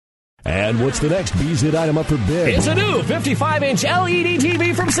And what's the next BZ item up for bid? It's a new 55-inch LED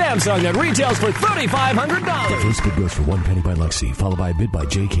TV from Samsung that retails for $3,500. The first bid goes for 1 penny by Lexi, followed by a bid by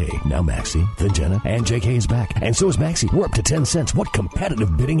JK. Now Maxi, then Jenna, and JK is back. And so is Maxi. We're up to 10 cents. What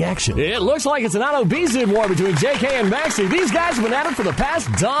competitive bidding action? It looks like it's an auto BZ war between JK and Maxi. These guys have been at it for the past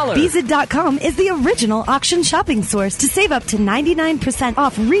 $1. BZ.com is the original auction shopping source to save up to 99%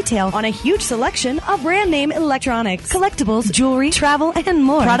 off retail on a huge selection of brand name electronics, collectibles, jewelry, travel, and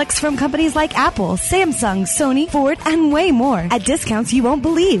more. Products from companies like Apple, Samsung, Sony, Ford, and way more at discounts you won't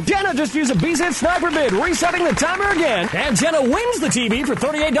believe. Jenna just used a BZ sniper bid, resetting the timer again. And Jenna wins the TV for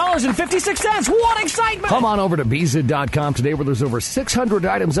 $38.56. What excitement! Come on over to BZ.com today where there's over 600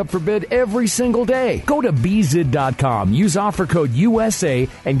 items up for bid every single day. Go to BZ.com, use offer code USA,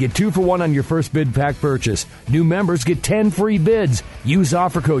 and get 2 for 1 on your first bid pack purchase. New members get 10 free bids. Use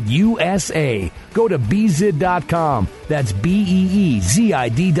offer code USA. Go to BZ.com. That's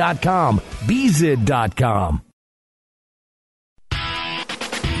BEEZID.com. BZ.com.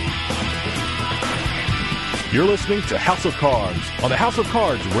 You're listening to House of Cards on the House of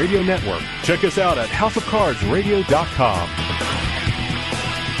Cards Radio Network. Check us out at houseofcardsradio.com.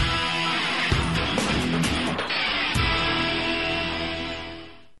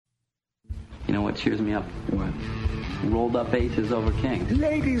 You know what cheers me up? What? Rolled up aces over kings.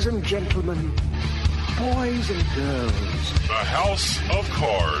 Ladies and gentlemen, boys and girls. The House of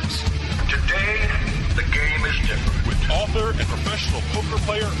Cards. Today, the game is different. With author and professional poker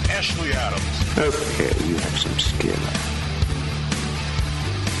player Ashley Adams. Okay, you have some skill.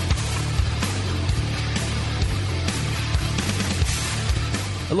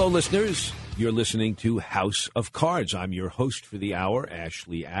 Hello, listeners. You're listening to House of Cards. I'm your host for the hour,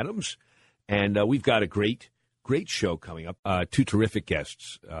 Ashley Adams. And we've got a great show coming up. 2 terrific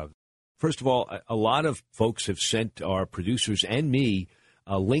guests. First of all, a lot of folks have sent our producers and me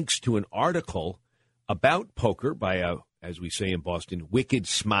links to an article about poker by as we say in Boston, wicked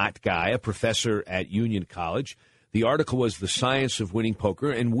smart guy, a professor at Union College. The article was The Science of Winning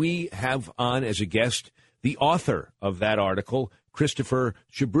Poker, and we have on as a guest the author of that article, Christopher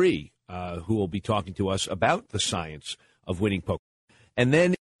Chabris, who will be talking to us about the science of winning poker. And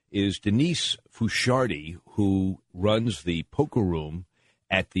then is Denise Fushardi, who runs the poker room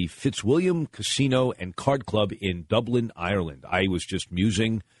at the Fitzwilliam Casino and Card Club in Dublin, Ireland. I was just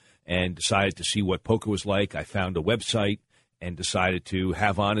musing and decided to see what poker was like. I found a website and decided to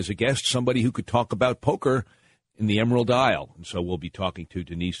have on as a guest somebody who could talk about poker in the Emerald Isle. And so we'll be talking to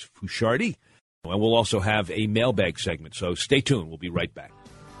Denise Fushardi, and we'll also have a mailbag segment. So stay tuned. We'll be right back.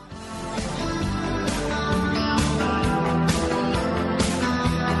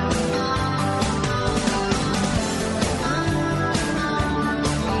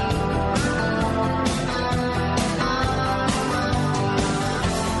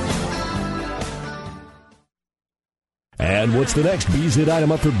 And what's the next BZ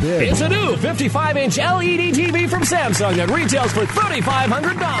item up for bid? It's a new 55-inch LED TV from Samsung that retails for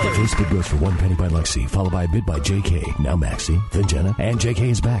 $3,500. The first bid goes for 1 penny by Lexi, followed by a bid by JK. Now Maxi, then Jenna, and JK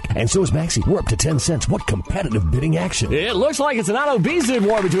is back. And so is Maxi. We're up to 10 cents. What competitive bidding action? It looks like it's an auto BZ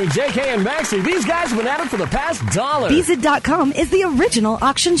war between JK and Maxi. These guys have been at it for the past $1. BZ.com is the original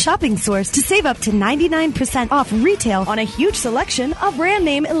auction shopping source to save up to 99% off retail on a huge selection of brand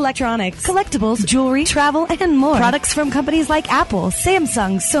name electronics, collectibles, jewelry, travel, and more. Products from companies like Apple,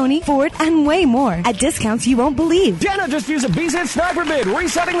 Samsung, Sony, Ford, and way more at discounts you won't believe. Jenna just used a BZ sniper bid,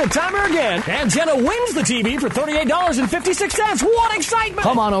 resetting the timer again. And Jenna wins the TV for $38.56. What excitement!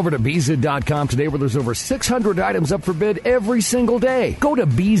 Come on over to BZ.com today where there's over 600 items up for bid every single day. Go to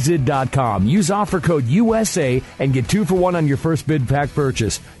BZ.com, use offer code USA, and get 2 for 1 on your first bid pack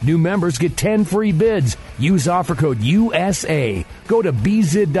purchase. New members get 10 free bids. Use offer code USA. Go to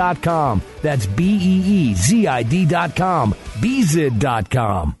BZ.com. That's BEEZID.com.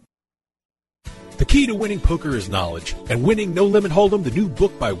 BZ.com. The key to winning poker is knowledge, and Winning No Limit Hold'em, the new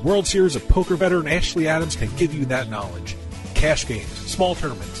book by World Series of Poker veteran Ashley Adams, can give you that knowledge. Cash games, small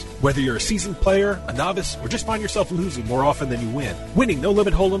tournaments, whether you're a seasoned player, a novice, or just find yourself losing more often than you win, Winning No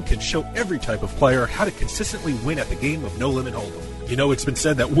Limit Hold'em can show every type of player how to consistently win at the game of No Limit Hold'em. You know, it's been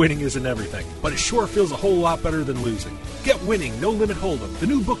said that winning isn't everything, but it sure feels a whole lot better than losing. Get Winning No Limit Hold'em, the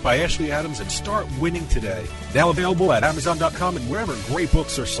new book by Ashley Adams, and start winning today. Now available at Amazon.com and wherever great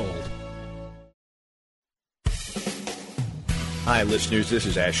books are sold. Hi, listeners. This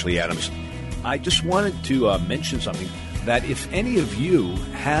is Ashley Adams. I just wanted to mention something, that if any of you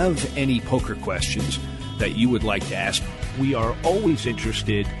have any poker questions that you would like to ask, we are always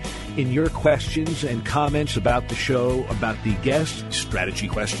interested in your questions and comments about the show, about the guests, strategy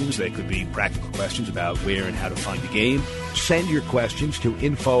questions. They could be practical questions about where and how to find the game. Send your questions to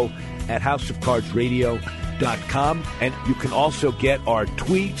info@houseofcardsradio.com. And you can also get our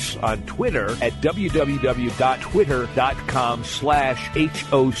tweets on Twitter at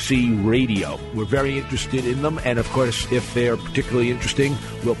www.twitter.com/HOC radio. We're very interested in them. And, of course, if they're particularly interesting,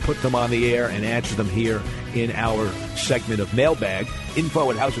 we'll put them on the air and answer them here in our segment of Mailbag.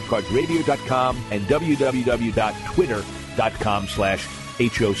 Info@houseofcardsradio.com and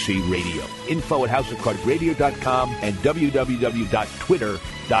www.twitter.com/HOC radio. Info@houseofcardsradio.com and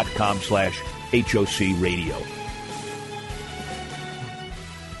www.twitter.com/HOC radio.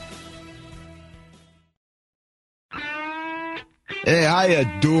 Hey, how you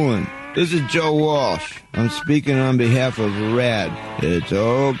doing? This is Joe Walsh. I'm speaking on behalf of RAD. It's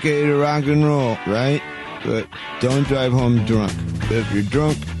okay to rock and roll, right? But don't drive home drunk. If you're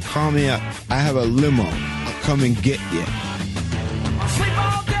drunk, call me up. I have a limo. I'll come and get you.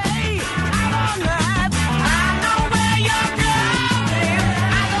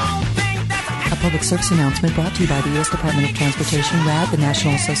 A public service announcement brought to you by the U.S. Department of Transportation, RAD, the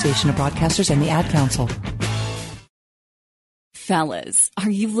National Association of Broadcasters, and the Ad Council. Fellas, are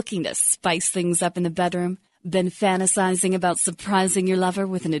you looking to spice things up in the bedroom? Been fantasizing about surprising your lover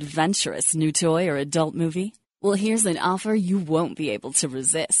with an adventurous new toy or adult movie? Well, here's an offer you won't be able to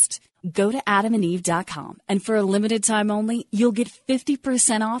resist. Go to adamandeve.com, and for a limited time only, you'll get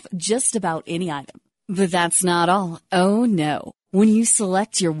 50% off just about any item. But that's not all. Oh, no. When you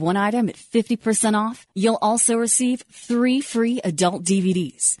select your one item at 50% off, you'll also receive 3 free adult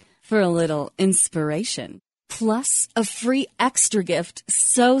DVDs for a little inspiration. Plus, a free extra gift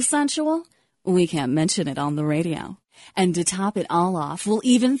so sensual, we can't mention it on the radio. And to top it all off, we'll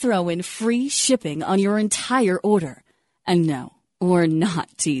even throw in free shipping on your entire order. And no, we're not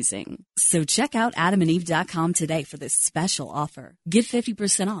teasing. So check out adamandeve.com today for this special offer. Get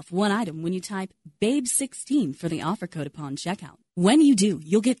 50% off one item when you type BABE16 for the offer code upon checkout. When you do,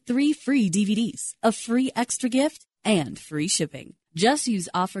 you'll get 3 free DVDs, a free extra gift, and free shipping. Just use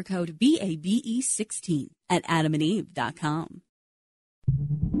offer code BABE16 at adamandeve.com.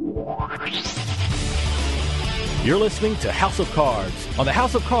 You're listening to House of Cards on the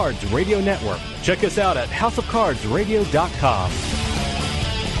House of Cards Radio Network. Check us out at houseofcardsradio.com.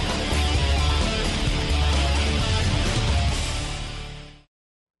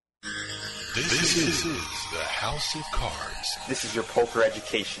 This is the House of Cards. This is your poker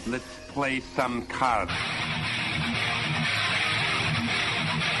education. Let's play some cards.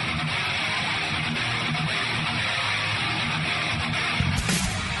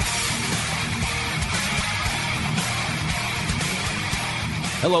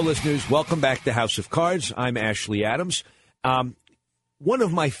 Hello, listeners. Welcome back to House of Cards. I'm Ashley Adams. One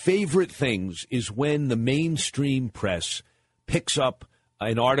of my favorite things is when the mainstream press picks up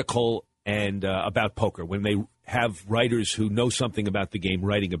an article and about poker, when they have writers who know something about the game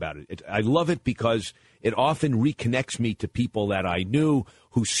writing about it. I love it because it often reconnects me to people that I knew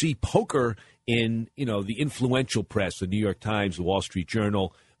who see poker in, the influential press, the New York Times, the Wall Street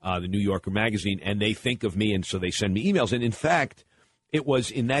Journal, the New Yorker magazine, and they think of me, and so they send me emails. And in fact, it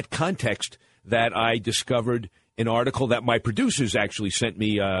was in that context that I discovered an article that my producers actually sent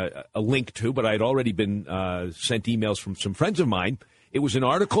me a link to, but I'd already been sent emails from some friends of mine. It was an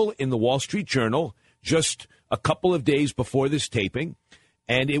article in the Wall Street Journal just a couple of days before this taping,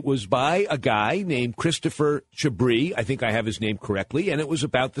 and it was by a guy named Christopher Chabris. I think I have his name correctly, and it was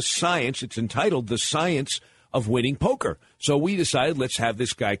about the science. It's entitled The Science of Winning Poker. So we decided, let's have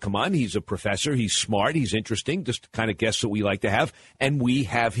this guy come on. He's a professor. He's smart. He's interesting. Just the kind of guests that we like to have. And we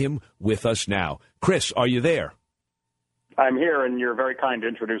have him with us now. Chris, are you there? I'm here, and you're very kind to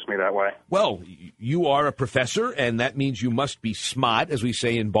introduce me that way. Well, you are a professor, and that means you must be smart, as we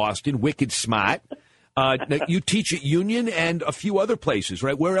say in Boston, wicked smart. You teach at Union and a few other places,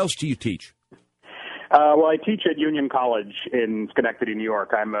 right? Where else do you teach? Well, I teach at Union College in Schenectady, New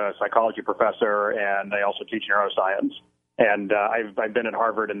York. I'm a psychology professor, and I also teach neuroscience. And I've been at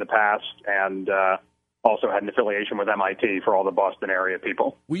Harvard in the past, and also had an affiliation with MIT for all the Boston area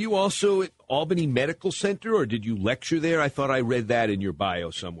people. Were you also at Albany Medical Center, or did you lecture there? I thought I read that in your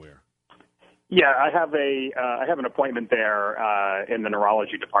bio somewhere. Yeah, I have an appointment there in the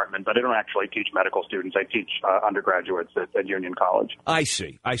neurology department, but I don't actually teach medical students. I teach undergraduates at Union College. I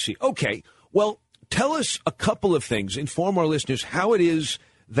see. Okay. Well, tell us a couple of things. Inform our listeners how it is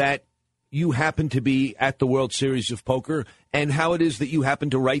that you happen to be at the World Series of Poker and how it is that you happen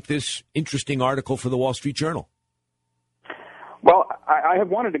to write this interesting article for the Wall Street Journal. Well, I have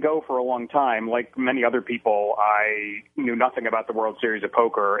wanted to go for a long time. Like many other people, I knew nothing about the World Series of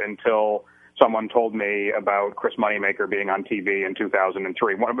Poker until someone told me about Chris Moneymaker being on TV in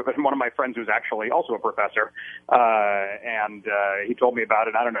 2003. One of my friends who's actually also a professor, and he told me about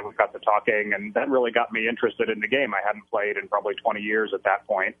it. I don't know, we got to talking, and that really got me interested in the game. I hadn't played in probably 20 years at that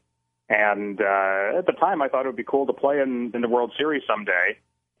point. And at the time, I thought it would be cool to play in the World Series someday.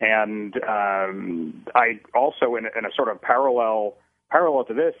 And I also, in a sort of parallel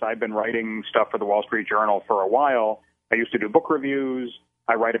to this, I've been writing stuff for the Wall Street Journal for a while. I used to do book reviews.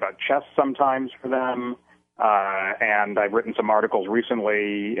 I write about chess sometimes for them. And I've written some articles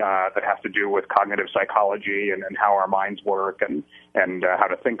recently that have to do with cognitive psychology and how our minds work and how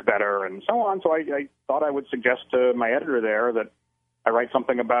to think better and so on. So I thought I would suggest to my editor there that I write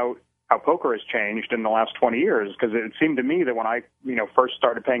something about how poker has changed in the last 20 years, because it seemed to me that when I first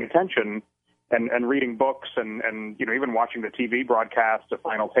started paying attention and reading books and even watching the TV broadcasts of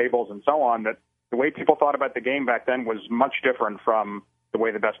final tables and so on, that the way people thought about the game back then was much different from the way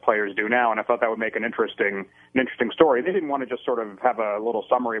the best players do now. And I thought that would make an interesting story. They didn't want to just sort of have a little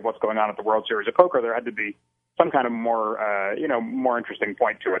summary of what's going on at the World Series of Poker. There had to be some kind of more interesting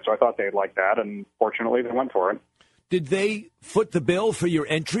point to it. So I thought they'd like that, and fortunately they went for it. Did they foot the bill for your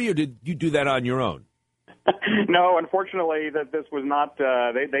entry, or did you do that on your own? No, unfortunately, that this was not.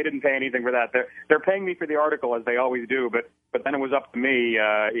 They didn't pay anything for that. They're paying me for the article, as they always do. But then it was up to me,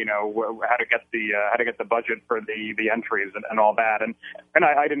 how to get the budget for the entries and all that. And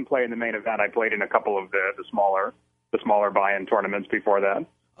I didn't play in the main event. I played in a couple of the smaller buy-in tournaments before that.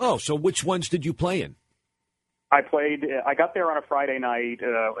 Oh, so which ones did you play in? I got there on a Friday night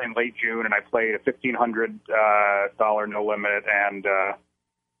in late June, and I played a $1,500 no limit, and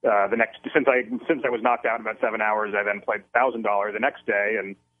the next since I was knocked out in about 7 hours, I then played $1,000 the next day,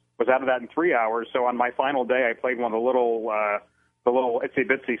 and was out of that in 3 hours. So on my final day, I played one of the little itsy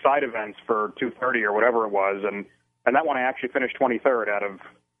bitsy side events for $230 or whatever it was, and that one I actually finished 23rd out of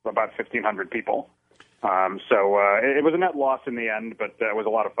about 1,500 people. So it was a net loss in the end, but it was a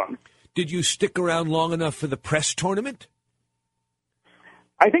lot of fun. Did you stick around long enough for the press tournament?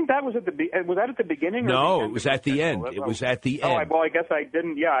 I think that was was that at the beginning? No, it was at the end. It was at the end. Well, I guess I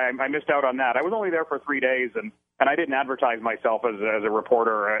didn't. Yeah, I missed out on that. I was only there for 3 days, and I didn't advertise myself as a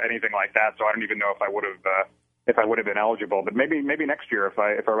reporter or anything like that. So I don't even know if I would have been eligible. But maybe next year if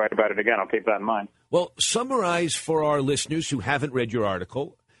I write about it again, I'll keep that in mind. Well, summarize for our listeners who haven't read your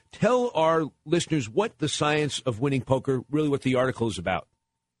article. Tell our listeners what the science of winning poker, really what the article is about.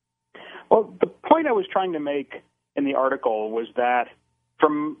 Well, the point I was trying to make in the article was that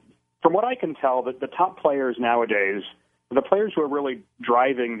from what I can tell, that the top players nowadays, the players who are really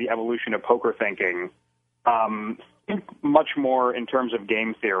driving the evolution of poker thinking, think much more in terms of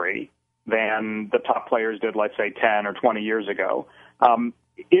game theory than the top players did, let's say, 10 or 20 years ago. I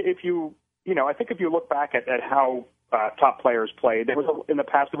think if you look back at how top players played, in the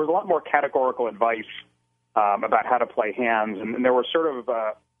past there was a lot more categorical advice about how to play hands, and there were sort of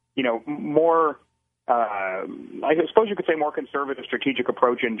more, I suppose you could say, more conservative strategic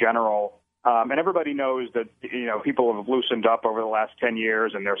approach in general. And everybody knows that, people have loosened up over the last 10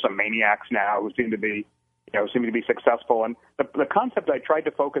 years, and there are some maniacs now who seem to be successful. And the concept I tried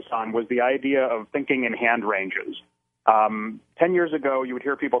to focus on was the idea of thinking in hand ranges. 10 years ago, you would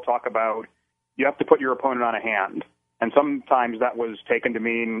hear people talk about you have to put your opponent on a hand. And sometimes that was taken to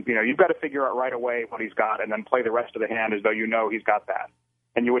mean, you've got to figure out right away what he's got and then play the rest of the hand as though he's got that.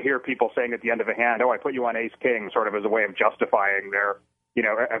 And you would hear people saying at the end of a hand, I put you on ace-king, sort of as a way of justifying their,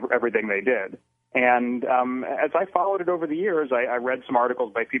 everything they did. And as I followed it over the years, I read some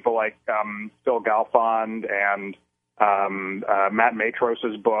articles by people like Phil Galfond and Matt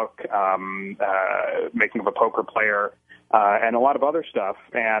Matros's book, Making of a Poker Player, and a lot of other stuff.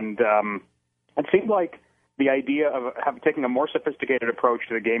 And it seemed like the idea of taking a more sophisticated approach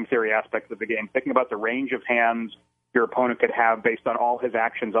to the game theory aspects of the game, thinking about the range of hands your opponent could have based on all his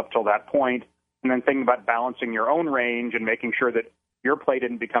actions up till that point, and then thinking about balancing your own range and making sure that your play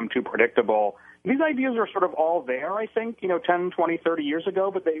didn't become too predictable. These ideas are sort of all there, I think, 10, 20, 30 years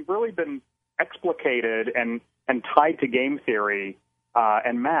ago, but they've really been explicated and tied to game theory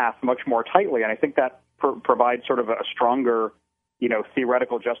and math much more tightly, and I think that provides sort of a stronger,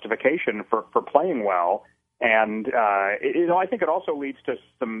 theoretical justification for playing well. And, I think it also leads to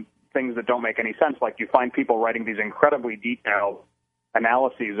some things that don't make any sense, like you find people writing these incredibly detailed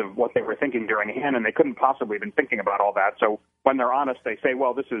analyses of what they were thinking during a hand, and they couldn't possibly have been thinking about all that. So when they're honest, they say,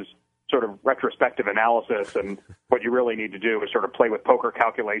 well, this is sort of retrospective analysis, and what you really need to do is sort of play with poker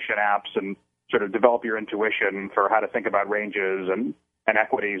calculation apps and sort of develop your intuition for how to think about ranges and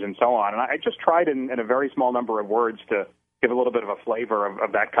equities and so on. And I just tried in a very small number of words to give a little bit of a flavor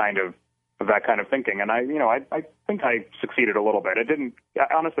of that kind of thinking. And I think I succeeded a little bit.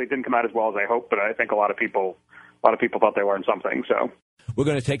 Honestly, it didn't come out as well as I hoped, but I think a lot of people thought they learned something. So we're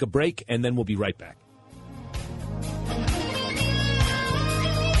going to take a break, and then we'll be right back.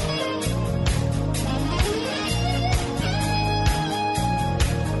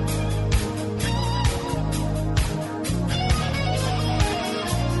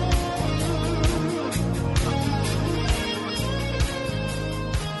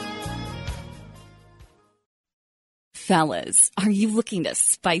 Fellas, are you looking to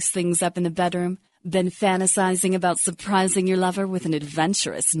spice things up in the bedroom? Been fantasizing about surprising your lover with an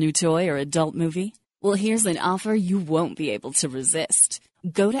adventurous new toy or adult movie? Well, here's an offer you won't be able to resist.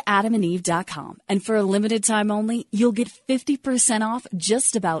 Go to adamandeve.com, and for a limited time only, you'll get 50% off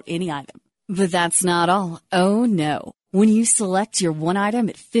just about any item. But that's not all. Oh, no. When you select your one item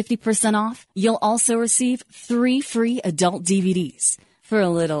at 50% off, you'll also receive 3 free adult DVDs for a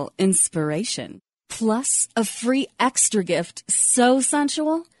little inspiration. Plus, a free extra gift so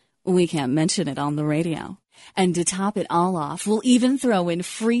sensual, we can't mention it on the radio. And to top it all off, we'll even throw in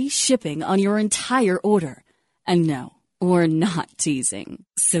free shipping on your entire order. And no, we're not teasing.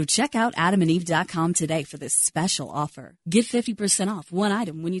 So check out adamandeve.com today for this special offer. Get 50% off one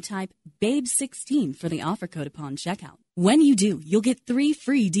item when you type BABE16 for the offer code upon checkout. When you do, you'll get 3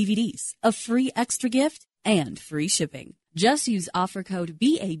 free DVDs, a free extra gift, and free shipping. Just use offer code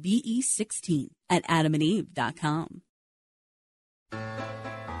BABE16 at adamandeve.com.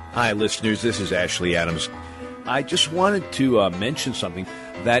 Hi, listeners. This is Ashley Adams. I just wanted to mention something,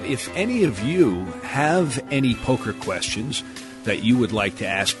 that if any of you have any poker questions that you would like to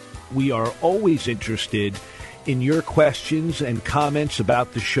ask, we are always interested in your questions and comments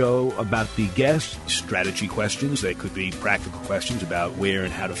about the show, about the guests, strategy questions. They could be practical questions about where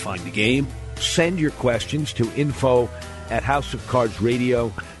and how to find the game. Send your questions to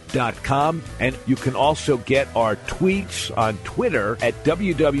info@houseofcardsradio.com. And you can also get our tweets on Twitter at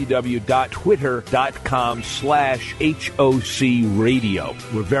www.twitter.com/HOC Radio.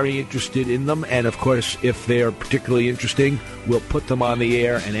 We're very interested in them. And, of course, if they're particularly interesting, we'll put them on the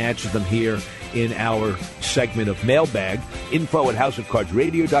air and answer them here in our segment of Mailbag.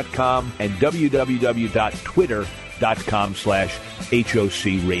 Info@houseofcardsradio.com and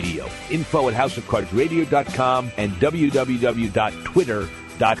www.twitter.com/HOC Radio. Info@houseofcardsradio.com and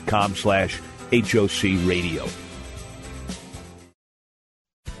www.twitter.com/HOC Radio.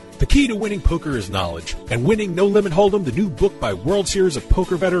 The key to winning poker is knowledge, and winning No Limit Hold'em, the new book by World Series of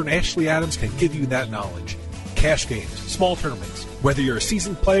Poker veteran Ashley Adams, can give you that knowledge. Cash games, small tournaments, whether you're a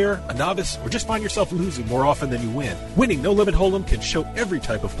seasoned player, a novice, or just find yourself losing more often than you win, winning No Limit Hold'em can show every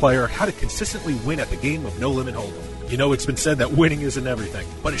type of player how to consistently win at the game of No Limit Hold'em. You know, it's been said that winning isn't everything,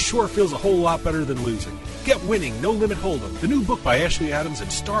 but it sure feels a whole lot better than losing. Get Winning No Limit Hold'em, the new book by Ashley Adams,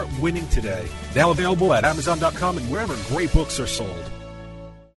 and start winning today. Now available at Amazon.com and wherever great books are sold.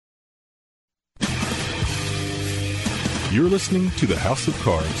 You're listening to the House of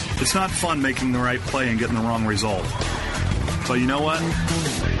Cards. It's not fun making the right play and getting the wrong result. So you know what?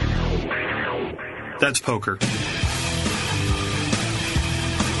 That's poker.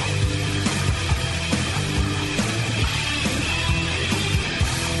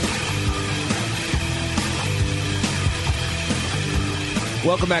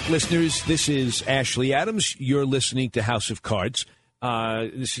 Welcome back, listeners. This is Ashley Adams. You're listening to House of Cards.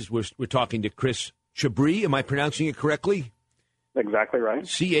 We're talking to Chris Chabris. Am I pronouncing it correctly? Exactly right.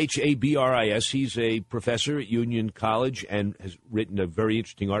 Chabris. He's a professor at Union College and has written a very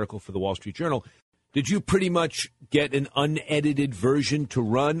interesting article for the Wall Street Journal. Did you pretty much get an unedited version to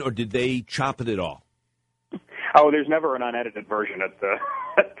run, or did they chop it at all? Oh, there's never an unedited version at the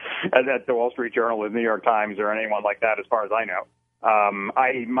at the Wall Street Journal, or the New York Times, or anyone like that, as far as I know.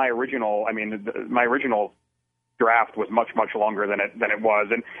 My original draft was much longer than it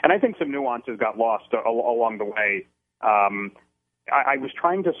was, and I think some nuances got lost along the way. I was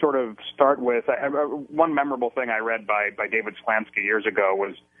trying to sort of start with one memorable thing I read by David Slansky years ago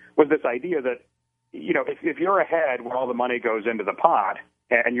was this idea that, you know, if you're ahead when all the money goes into the pot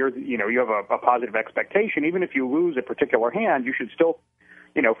and you have a positive expectation, even if you lose a particular hand, you should still,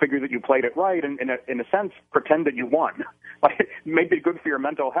 you know, figure that you played it right and in a sense pretend that you won. Like, maybe good for your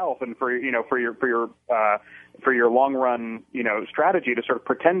mental health and for your long run, you know, strategy to sort of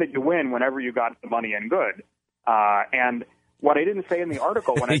pretend that you win whenever you got the money in good. And what I didn't say in the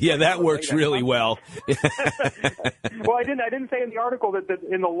article when yeah, that works really well. Well, I didn't say in the article that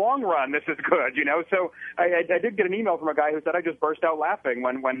in the long run this is good, you know. So I did get an email from a guy who said, I just burst out laughing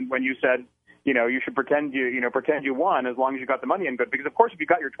when you said, you should pretend you won as long as you got the money in good. Because of course, if you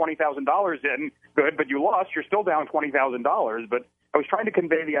got your $20,000 in good, but you lost, you're still down $20,000. But I was trying to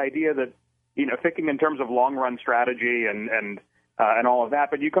convey the idea that thinking in terms of long run strategy and all of that,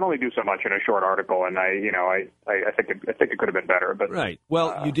 but you can only do so much in a short article. And I think it could have been better. But right.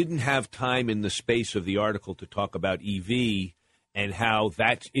 Well, you didn't have time in the space of the article to talk about EV and how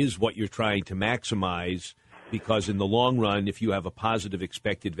that is what you're trying to maximize. Because in the long run, if you have a positive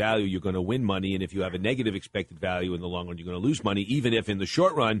expected value, you're going to win money. And if you have a negative expected value in the long run, you're going to lose money. Even if in the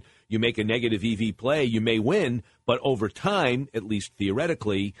short run, you make a negative EV play, you may win. But over time, at least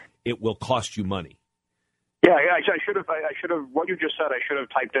theoretically, it will cost you money. Yeah, I should have. What you just said, I should have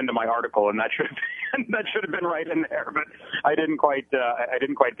typed into my article, and that should have been right in there. But I didn't quite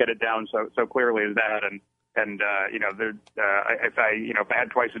get it down so clearly as that. And if I had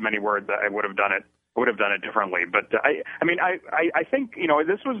twice as many words, I would have done it. Differently, but I think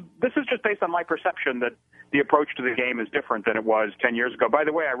this is just based on my perception that the approach to the game is different than it was 10 years ago. By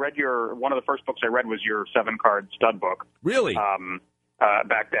the way, I read one of the first books I read was your 7-card stud book. Really?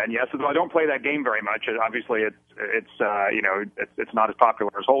 Back then, yes. Although I don't play that game very much. Obviously, it's not as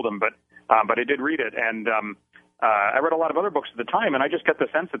popular as Hold'em, but I did read it, and I read a lot of other books at the time, and I just get the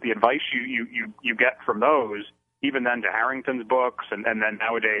sense that the advice you get from those, even then to Harrington's books, and then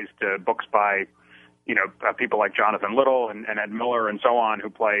nowadays to books by people like Jonathan Little and Ed Miller and so on who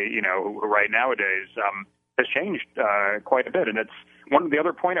write nowadays, has changed quite a bit. And it's one of the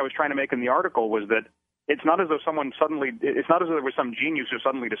other point I was trying to make in the article was that it's not as though there was some genius who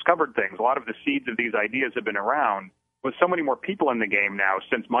suddenly discovered things. A lot of the seeds of these ideas have been around with so many more people in the game now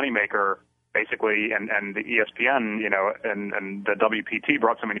since Moneymaker basically and the ESPN, and the WPT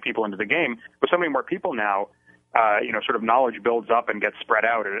brought so many people into the game. With so many more people now, sort of knowledge builds up and gets spread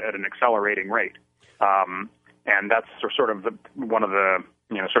out at an accelerating rate. And that's sort of one of the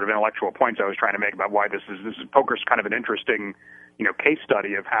sort of intellectual points I was trying to make about why this is poker's kind of an interesting case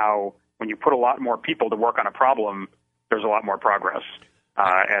study of how when you put a lot more people to work on a problem, there's a lot more progress.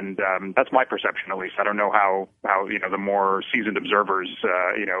 And that's my perception, at least. I don't know how the more seasoned observers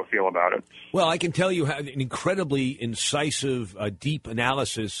feel about it. Well, I can tell you how an incredibly incisive, deep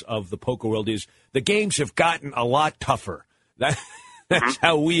analysis of the poker world is. The games have gotten a lot tougher. That's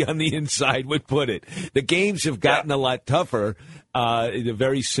how we on the inside would put it. The games have gotten a lot tougher, in a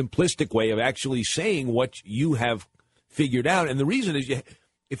very simplistic way of actually saying what you have figured out. And the reason is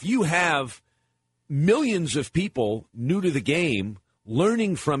if you have millions of people new to the game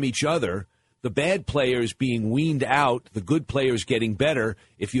learning from each other, the bad players being weaned out, the good players getting better,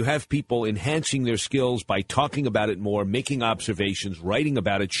 if you have people enhancing their skills by talking about it more, making observations, writing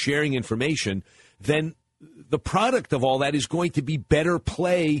about it, sharing information, then the product of all that is going to be better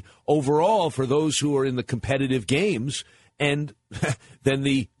play overall for those who are in the competitive games. And then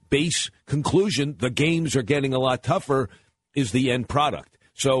the base conclusion, the games are getting a lot tougher, is the end product.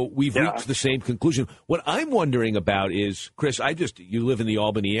 So we've reached the same conclusion. What I'm wondering about is, Chris, you live in the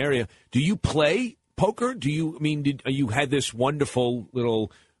Albany area. Do you play poker? You had this wonderful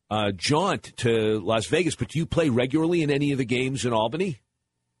little jaunt to Las Vegas, but do you play regularly in any of the games in Albany?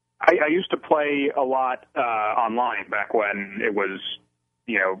 I used to play a lot online back when it was,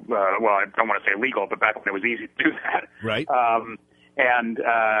 I don't want to say legal, but back when it was easy to do that. Right. And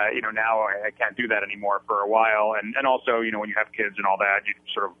now I can't do that anymore for a while. And also, when you have kids and all that, you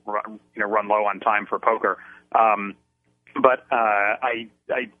sort of run low on time for poker. But I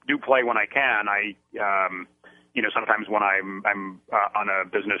do play when I can. Sometimes when I'm on a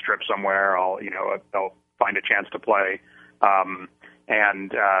business trip somewhere, I'll find a chance to play.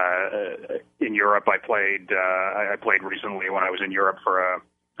 And in Europe, I played recently when I was in Europe for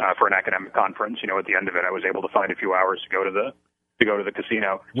an academic conference. At the end of it, I was able to find a few hours to go to the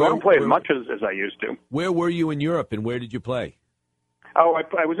casino. So I don't play as much as I used to. Where were you in Europe, and where did you play? Oh,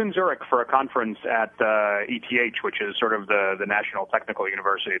 I was in Zurich for a conference at ETH, which is sort of the National Technical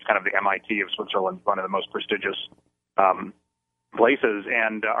University. It's kind of the MIT of Switzerland, one of the most prestigious places.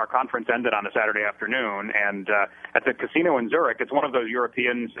 And our conference ended on a Saturday afternoon. And at the casino in Zurich, it's one of those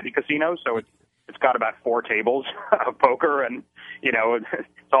European city casinos, so it's got about 4 tables of poker, and it's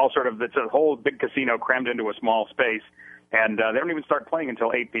a whole big casino crammed into a small space. And they don't even start playing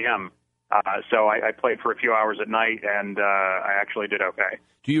until 8 p.m. So I played for a few hours at night, and I actually did okay.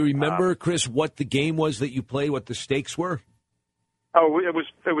 Do you remember, Chris, what the game was that you played, what the stakes were? Oh, it was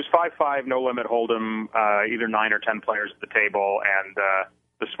 5-5, no limit hold'em, either 9 or 10 players at the table, and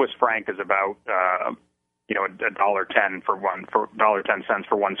the Swiss franc is about $1.10 for $1.10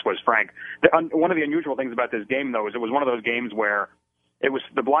 for one Swiss franc. One of the unusual things about this game, though, is it was one of those games where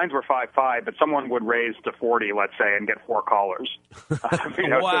the blinds were 5-5, but someone would raise to 40, let's say, and get 4 callers. Wow. So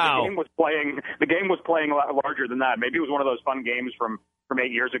the game was playing a lot larger than that. Maybe it was one of those fun games from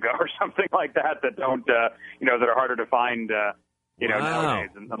 8 years ago or something like that don't that are harder to find nowadays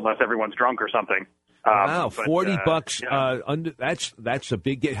unless everyone's drunk or something. Wow, $40 under that's a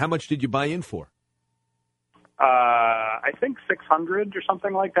big game. How much did you buy in for? I think 600 or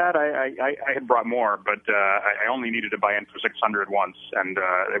something like that. I had brought more, but I only needed to buy in for 600 once, and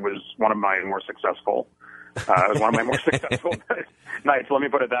it was one of my more successful. It was one of my more successful nights. Let me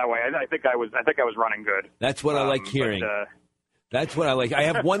put it that way. I think I was running good. That's what I like hearing. That's what I like. I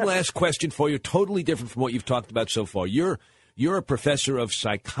have one last question for you, totally different from what you've talked about so far. You're a professor of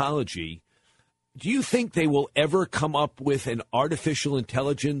psychology. Do you think they will ever come up with an artificial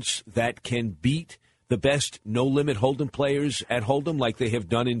intelligence that can beat the best no-limit Hold'em players at Hold'em like they have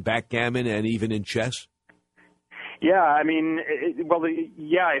done in backgammon and even in chess? Yeah, I mean,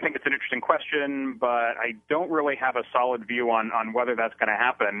 I think it's an interesting question, but I don't really have a solid view on whether that's going to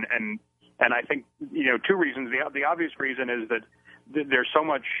happen. And I think, 2 reasons. The obvious reason is that there's so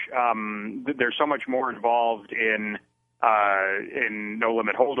much more involved in No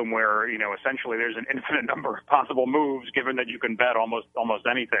Limit Hold'em, where essentially there's an infinite number of possible moves, given that you can bet almost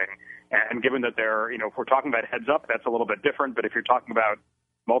anything, and given that they're if we're talking about heads up, that's a little bit different. But if you're talking about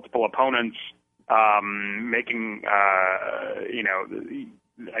multiple opponents making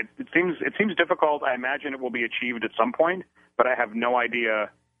it seems difficult. I imagine it will be achieved at some point, but I have no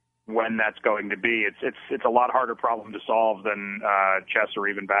idea when that's going to be. It's a lot harder problem to solve than chess or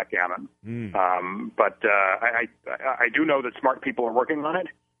even backgammon. But I do know that smart people are working on it,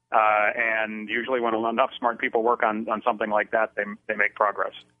 and usually when enough smart people work on something like that, they make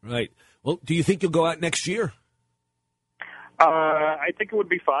progress. Right. Well, do you think you'll go out next year? I think it would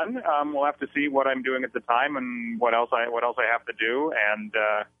be fun. We'll have to see what I'm doing at the time and what else I have to do, and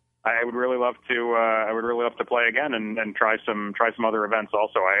I would really love to play again and try some other events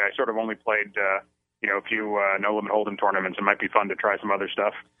also. I sort of only played a few No Limit Hold'em tournaments. It might be fun to try some other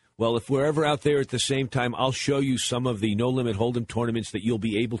stuff. Well, if we're ever out there at the same time, I'll show you some of the No Limit Hold'em tournaments that you'll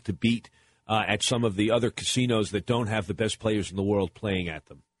be able to beat at some of the other casinos that don't have the best players in the world playing at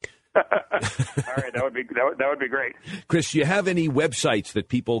them. All right, that would be great. Chris, do you have any websites that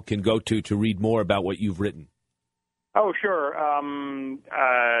people can go to read more about what you've written? Oh, sure.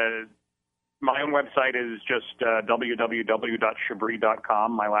 My own website is just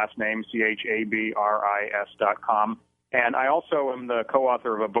www.chabris.com, my last name, CHABRIS.com. And I also am the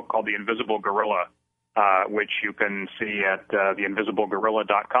co-author of a book called The Invisible Gorilla, which you can see at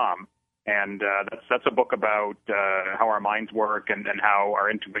theinvisiblegorilla.com. And that's a book about how our minds work and how our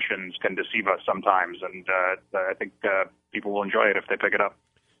intuitions can deceive us sometimes. And I think people will enjoy it if they pick it up.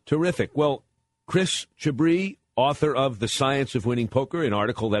 Terrific. Well, Chris Chabris, author of The Science of Winning Poker, an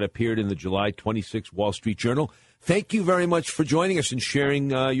article that appeared in the July 26 Wall Street Journal. Thank you very much for joining us and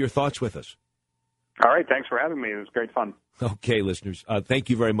sharing your thoughts with us. All right. Thanks for having me. It was great fun. Okay, listeners. Thank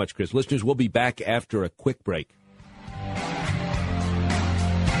you very much, Chris. Listeners, we'll be back after a quick break.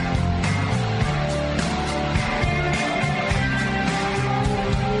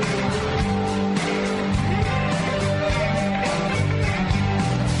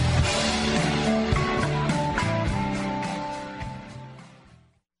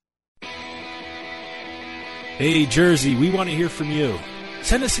 Hey, Jersey, we want to hear from you.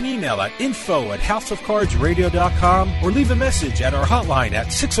 Send us an email at info@houseofcardsradio.com or leave a message at our hotline at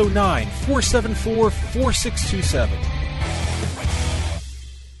 609-474-4627.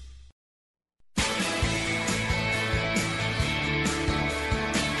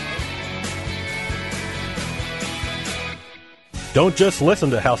 Don't just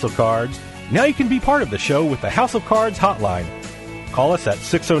listen to House of Cards. Now you can be part of the show with the House of Cards hotline. Call us at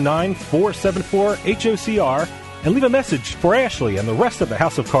 609-474-HOCR and leave a message for Ashley and the rest of the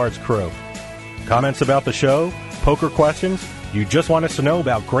House of Cards crew. Comments about the show, poker questions, you just want us to know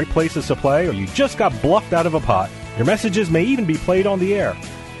about great places to play, or you just got bluffed out of a pot. Your messages may even be played on the air.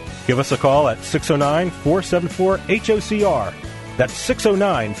 Give us a call at 609-474-HOCR. That's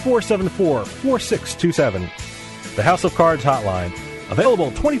 609-474-4627. The House of Cards hotline,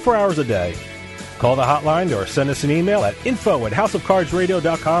 available 24 hours a day. Call the hotline or send us an email at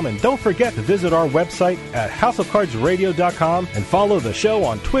info@houseofcardsradio.com, and don't forget to visit our website at houseofcardsradio.com and follow the show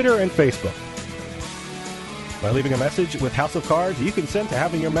on Twitter and Facebook. By leaving a message with House of Cards, you consent to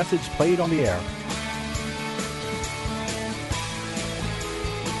having your message played on the air.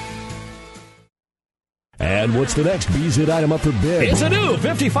 And what's the next BZ item up for bid? It's a new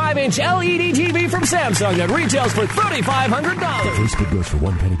 55-inch LED TV from Samsung that retails for $3,500. The first bid goes for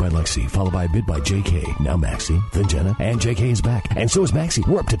 1 penny by Lexi, followed by a bid by JK. Now Maxie, then Jenna, and JK is back. And so is Maxie.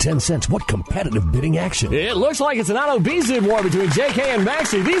 We're up to 10 cents. What competitive bidding action? It looks like it's an auto BZ war between JK and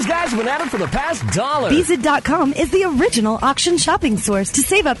Maxie. These guys have been at it for the past $1. BZ.com is the original auction shopping source to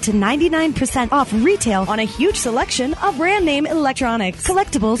save up to 99% off retail on a huge selection of brand name electronics,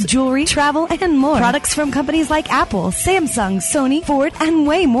 collectibles, jewelry, travel, and more. Products from companies like Apple, Samsung, Sony, Ford, and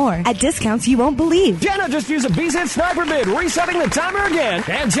way more at discounts you won't believe. Jenna just used a BZ sniper bid, resetting the timer again,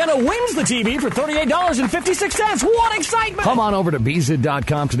 and Jenna wins the TV for $38.56. What excitement! Come on over to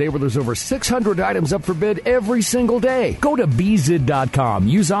BZ.com today where there's over 600 items up for bid every single day. Go to BZ.com,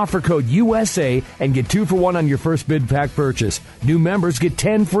 use offer code USA, and get 2 for 1 on your first bid pack purchase. New members get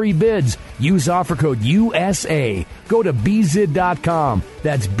 10 free bids. Use offer code USA. Go to BZ.com.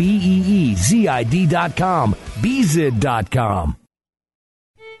 That's BEEZID.com. BZ.com.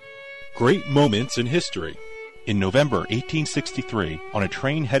 Great moments in history. In November 1863, on a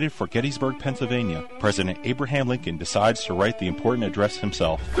train headed for Gettysburg, Pennsylvania, President Abraham Lincoln decides to write the important address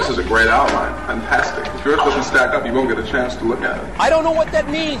himself. This is a great outline. Fantastic. If yours doesn't stack up, you won't get a chance to look at it. I don't know what that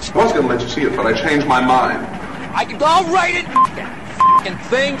means. I was going to let you see it, but I changed my mind. I'll write it. F***ing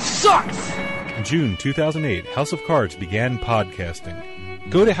thing sucks. In June 2008, House of Cards began podcasting.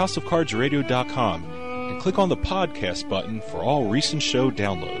 Go to houseofcardsradio.com and click on the podcast button for all recent show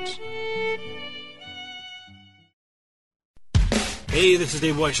downloads. Hey, this is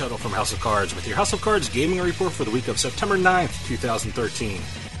Dave Weishuttle from House of Cards with your House of Cards gaming report for the week of September 9th, 2013.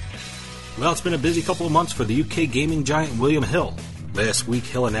 Well, it's been a busy couple of months for the UK gaming giant William Hill. Last week,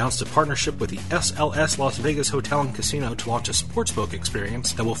 Hill announced a partnership with the SLS Las Vegas Hotel and Casino to launch a sportsbook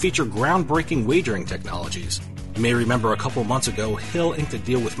experience that will feature groundbreaking wagering technologies. You may remember a couple months ago, Hill inked a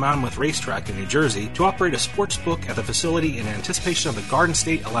deal with Monmouth Racetrack in New Jersey to operate a sportsbook at the facility in anticipation of the Garden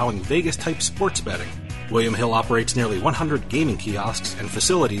State allowing Vegas-type sports betting. William Hill operates nearly 100 gaming kiosks and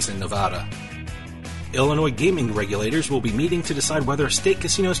facilities in Nevada. Illinois gaming regulators will be meeting to decide whether state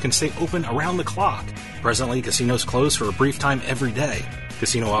casinos can stay open around the clock. Presently, casinos close for a brief time every day.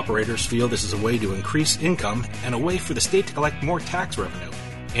 Casino operators feel this is a way to increase income and a way for the state to collect more tax revenue.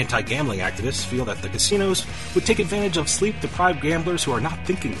 Anti-gambling activists feel that the casinos would take advantage of sleep-deprived gamblers who are not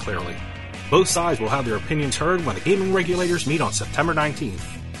thinking clearly. Both sides will have their opinions heard when the gaming regulators meet on September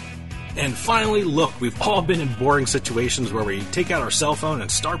 19th. And finally, look, we've all been in boring situations where we take out our cell phone and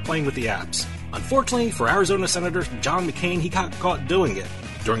start playing with the apps. Unfortunately, for Arizona Senator John McCain, he got caught doing it.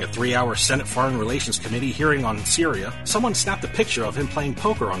 During a 3-hour Senate Foreign Relations Committee hearing on Syria, someone snapped a picture of him playing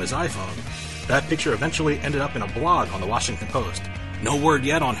poker on his iPhone. That picture eventually ended up in a blog on the Washington Post. No word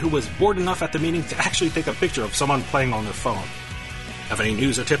yet on who was bored enough at the meeting to actually take a picture of someone playing on their phone. Have any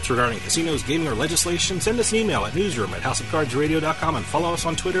news or tips regarding casinos, gaming, or legislation? Send us an email at newsroom@houseofcardsradio.com and follow us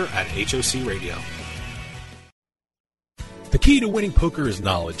on Twitter at HOC Radio. The key to winning poker is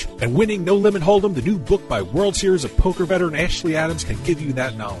knowledge, and winning No Limit Hold'em, the new book by World Series of Poker veteran Ashley Adams, can give you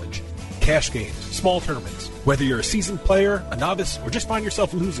that knowledge. Cash games, small tournaments, whether you're a seasoned player, a novice, or just find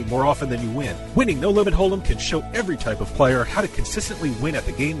yourself losing more often than you win, winning No Limit Hold'em can show every type of player how to consistently win at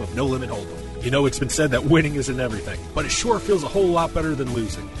the game of No Limit Hold'em. You know, it's been said that winning isn't everything, but it sure feels a whole lot better than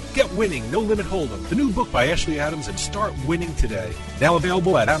losing. Get Winning No Limit Hold'em, the new book by Ashley Adams, and start winning today. Now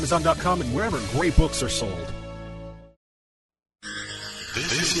available at Amazon.com and wherever great books are sold.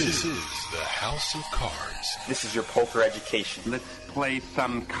 This is the House of Cards. This is your poker education. Let's play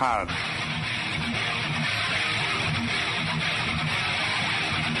some cards.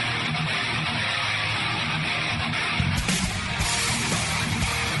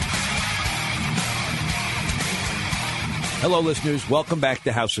 Hello, listeners. Welcome back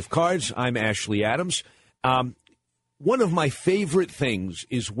to House of Cards. I'm Ashley Adams. One of my favorite things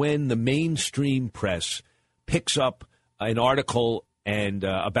is when the mainstream press picks up an article and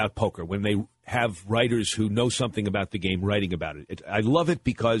about poker, when they have writers who know something about the game writing about it. I love it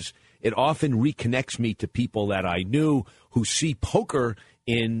because it often reconnects me to people that I knew who see poker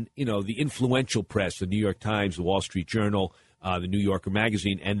in, you know, the influential press, the New York Times, the Wall Street Journal, the New Yorker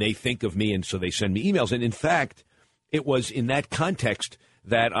magazine, and they think of me, and so they send me emails. And in fact, it was in that context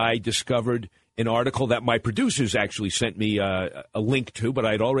that I discovered an article that my producers actually sent me a link to, but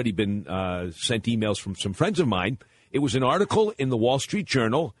I'd already been sent emails from some friends of mine. It was an article in the Wall Street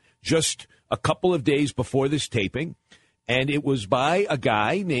Journal just a couple of days before this taping, and it was by a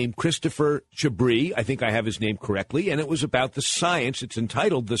guy named Christopher Chabris. I think I have his name correctly, and it was about the science. It's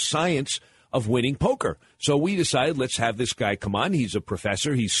entitled The Science of Winning Poker. So we decided, let's have this guy come on. He's a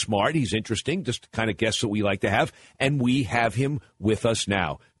professor. He's smart. He's interesting, just the kind of guests that we like to have, and we have him with us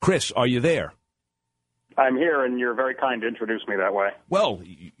now. Chris, are you there? I'm here, and you're very kind to introduce me that way. Well,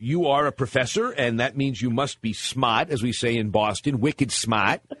 you are a professor, and that means you must be smart, as we say in Boston, wicked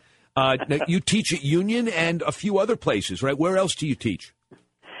smart. Now, you teach at Union and a few other places, right? Where else do you teach?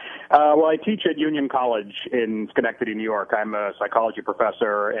 Well, I teach at Union College in Schenectady, New York. I'm a psychology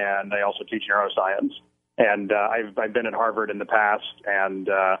professor, and I also teach neuroscience. And I've been at Harvard in the past, and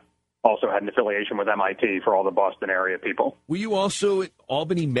also had an affiliation with MIT for all the Boston area people. Were you also at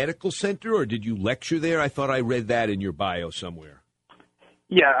Albany Medical Center, or did you lecture there? I thought I read that in your bio somewhere.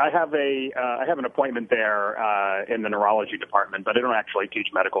 Yeah, I have an appointment there in the neurology department, but I don't actually teach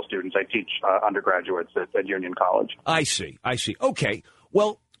medical students. I teach undergraduates at Union College. I see. Okay.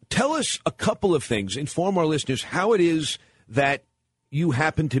 Well, tell us a couple of things. Inform our listeners how it is that you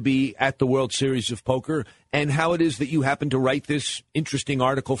happen to be at the World Series of Poker and how it is that you happen to write this interesting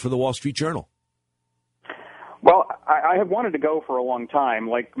article for the Wall Street Journal. Well, I have wanted to go for a long time.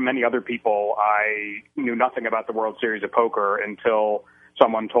 Like many other people, I knew nothing about the World Series of Poker until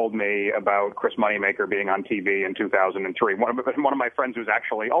someone told me about Chris Moneymaker being on TV in 2003. One of my friends who's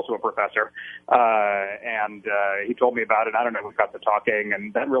actually also a professor, and he told me about it. I don't know, we got to talking,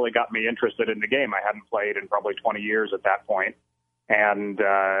 and that really got me interested in the game. I hadn't played in probably 20 years at that point. And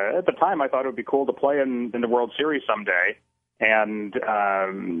at the time, I thought it would be cool to play in the World Series someday. And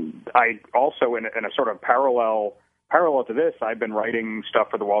I also, in a sort of parallel to this, I've been writing stuff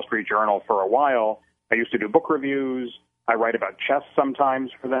for the Wall Street Journal for a while. I used to do book reviews. I write about chess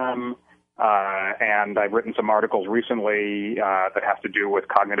sometimes for them. And I've written some articles recently that have to do with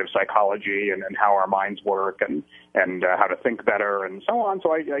cognitive psychology and how our minds work and how to think better and so on.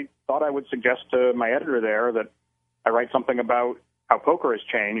 So I thought I would suggest to my editor there that I write something about how poker has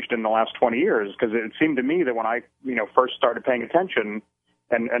changed in the last 20 years, because it seemed to me that when I, first started paying attention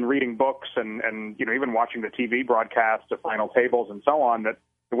and reading books and even watching the TV broadcasts of final tables and so on, that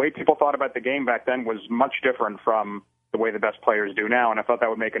the way people thought about the game back then was much different from the way the best players do now. And I thought that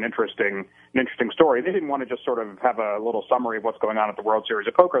would make an interesting story. They didn't want to just sort of have a little summary of what's going on at the World Series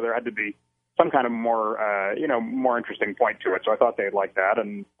of Poker. There had to be some kind of more interesting point to it. So I thought they'd like that,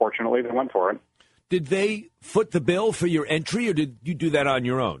 and fortunately they went for it. Did they foot the bill for your entry, or did you do that on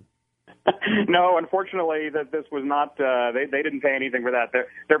your own? No, unfortunately, that this was not. They didn't pay anything for that.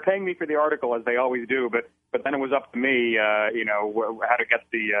 They're paying me for the article, as they always do. But then it was up to me, how to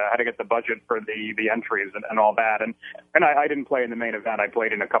get the budget for the entries and all that. And I didn't play in the main event. I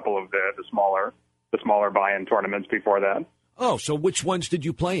played in a couple of the smaller buy-in tournaments before that. Oh, so which ones did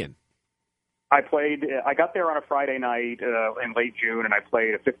you play in? I got there on a Friday night in late June, and I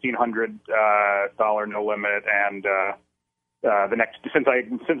played a $1,500 no limit. And since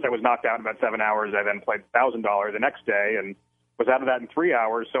I was knocked out in about 7 hours, I then played $1,000 the next day, and was out of that in 3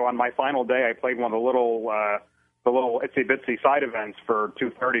 hours. So on my final day, I played one of the little itsy bitsy side events for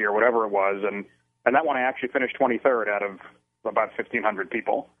 $230 or whatever it was, and that one I actually finished 23rd out of about 1,500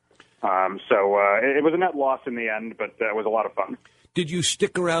 people. So it was a net loss in the end, but it was a lot of fun. Did you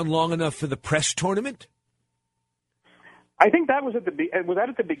stick around long enough for the press tournament? I think that was was that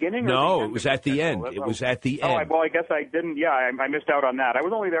at the beginning? No, it was at the end. It was at the end. Well, I guess I didn't. Yeah, I missed out on that. I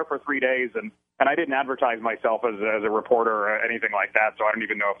was only there for 3 days, and I didn't advertise myself as a reporter or anything like that. So I don't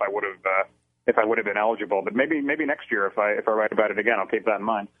even know if I would have been eligible. But maybe next year, if I write about it again, I'll keep that in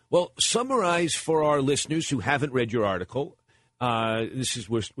mind. Well, summarize for our listeners who haven't read your article.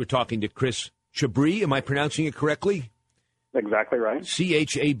 We're talking to Chris Chabris. Am I pronouncing it correctly? Exactly right.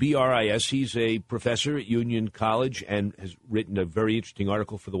 Chabris. He's a professor at Union College and has written a very interesting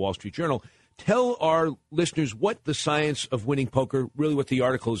article for the Wall Street Journal. Tell our listeners what the science of winning poker, really what the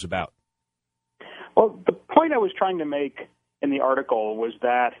article is about. Well, the point I was trying to make in the article was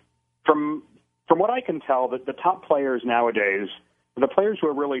that from what I can tell, that the top players nowadays, the players who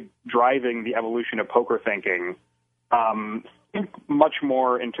are really driving the evolution of poker thinking, think much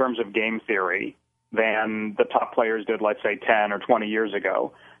more in terms of game theory than the top players did, let's say, 10 or 20 years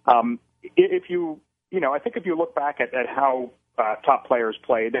ago. I think if you look back at how top players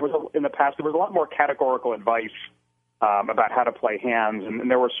played, in the past there was a lot more categorical advice about how to play hands,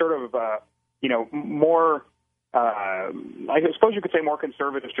 and there was sort of more, I suppose you could say, more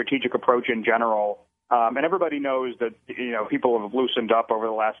conservative strategic approach in general. And everybody knows that people have loosened up over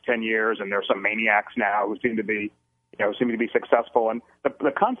the last 10 years, and there are some maniacs now who seem to be successful. And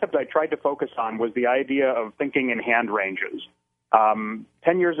the concept I tried to focus on was the idea of thinking in hand ranges. 10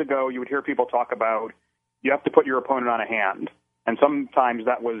 years ago, you would hear people talk about you have to put your opponent on a hand. And sometimes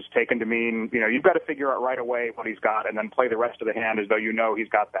that was taken to mean, you've got to figure out right away what he's got and then play the rest of the hand as though he's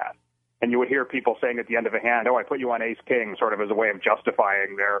got that. And you would hear people saying at the end of a hand, I put you on ace-king, sort of as a way of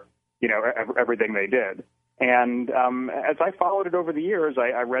justifying their, everything they did. And as I followed it over the years,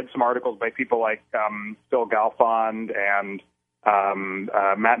 I read some articles by people like Phil Galfond and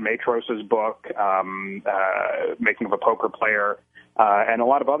Matt Matros's book, Making of a Poker Player, and a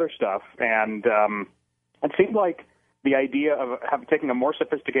lot of other stuff. And it seemed like the idea of taking a more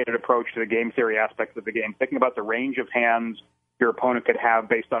sophisticated approach to the game theory aspects of the game, thinking about the range of hands your opponent could have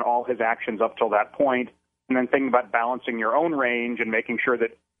based on all his actions up till that point, and then thinking about balancing your own range and making sure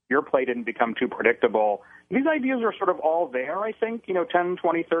that your play didn't become too predictable. These ideas are sort of all there, I think, 10,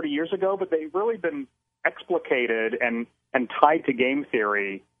 20, 30 years ago, but they've really been explicated and tied to game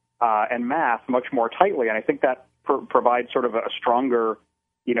theory and math much more tightly. And I think that provides sort of a stronger,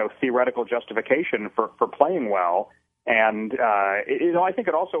 theoretical justification for playing well. And, I think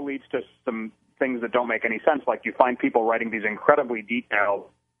it also leads to some things that don't make any sense. Like you find people writing these incredibly detailed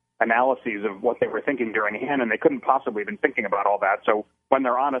analyses of what they were thinking during a hand, and they couldn't possibly have been thinking about all that. So when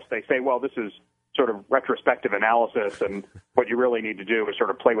they're honest, they say, well, this is sort of retrospective analysis, and what you really need to do is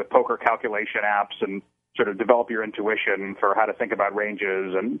sort of play with poker calculation apps and sort of develop your intuition for how to think about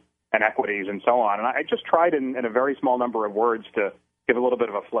ranges and equities and so on. And I just tried in a very small number of words to give a little bit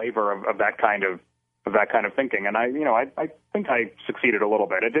of a flavor of that kind of thinking. And I think I succeeded a little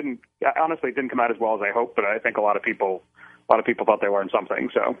bit. It didn't come out as well as I hoped, but I think a lot of people thought they learned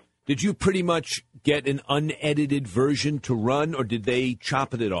something. So, did you pretty much get an unedited version to run, or did they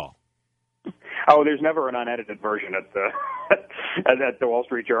chop it at all? Oh, there's never an unedited version at the at the Wall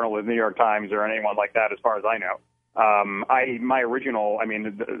Street Journal, or the New York Times, or anyone like that, as far as I know. My original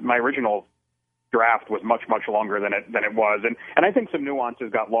draft was much longer than it was, and I think some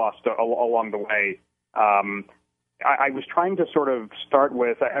nuances got lost along the way. I was trying to sort of start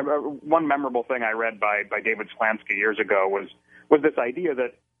with one memorable thing I read by David Slansky years ago was this idea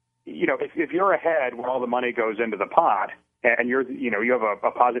that if you're ahead when all the money goes into the pot and you have a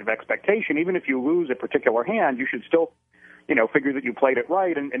positive expectation, even if you lose a particular hand, you should still figure that you played it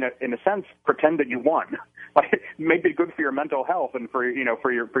right and in a sense pretend that you won. Like, make it good for your mental health and for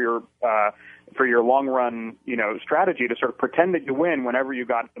your long run strategy to sort of pretend that you win whenever you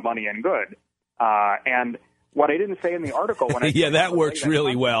got the money in good. And what I didn't say in the article when yeah, that works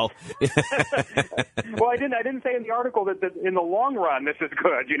really well. Well, I didn't say in the article that in the long run this is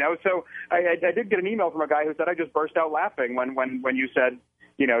good, So I did get an email from a guy who said I just burst out laughing when you said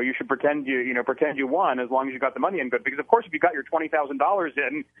you should pretend you won as long as you got the money in good, because of course if you got your $20,000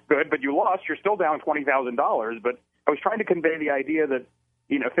 in good but you lost, you're still down $20,000. But I was trying to convey the idea that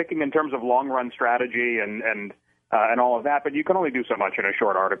thinking in terms of long run strategy and all of that, but you can only do so much in a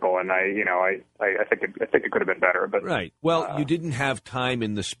short article, and I think it could have been better. But right, well, you didn't have time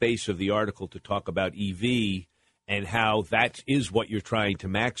in the space of the article to talk about EV and how that is what you're trying to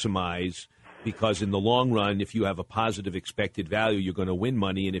maximize, because in the long run, if you have a positive expected value, you're going to win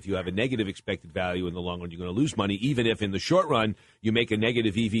money, and if you have a negative expected value in the long run, you're going to lose money. Even if in the short run you make a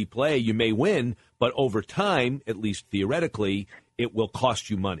negative EV play, you may win, but over time, at least theoretically, it will cost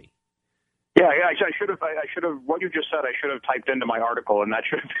you money. Yeah, I should have. What you just said, I should have typed into my article, and that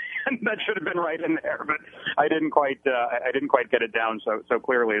should have been right in there. But I didn't quite get it down so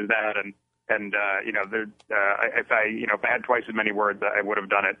clearly as that. And if I had twice as many words, I would have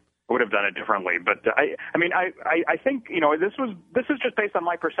done it. I would have done it differently. But I think this is just based on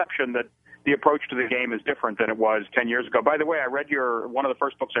my perception that the approach to the game is different than it was 10 years ago. By the way, I read one of the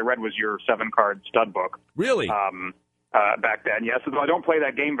first books I read was your 7-card stud book. Really? Back then, yes. Although I don't play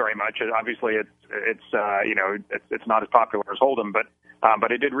that game very much. Obviously, it's not as popular as Hold'em, but I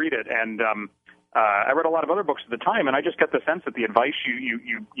did read it, and I read a lot of other books at the time, and I just get the sense that the advice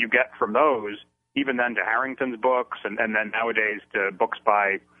you get from those, even then to Harrington's books, and then nowadays to books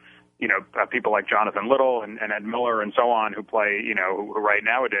by people like Jonathan Little and Ed Miller and so on, who write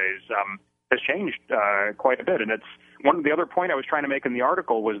nowadays, has changed quite a bit. And it's one of the other point I was trying to make in the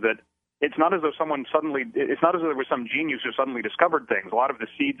article was that it's not as though it's not as though there was some genius who suddenly discovered things. A lot of the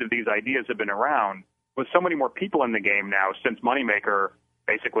seeds of these ideas have been around with so many more people in the game now since Moneymaker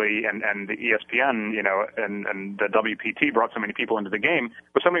basically and the ESPN, and the WPT brought so many people into the game.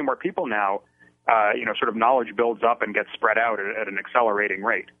 With so many more people now, sort of knowledge builds up and gets spread out at an accelerating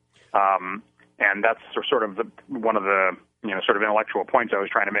rate. And that's sort of one of the sort of intellectual points I was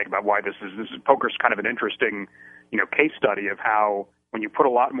trying to make about why this is poker's kind of an interesting case study of how when you put a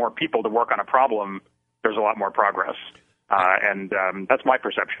lot more people to work on a problem, there's a lot more progress. And that's my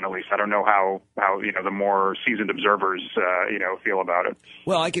perception, at least. I don't know how the more seasoned observers feel about it.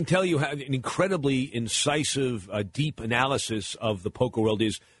 Well, I can tell you how an incredibly incisive, deep analysis of the poker world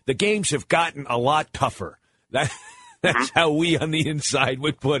is. The games have gotten a lot tougher. That's how we on the inside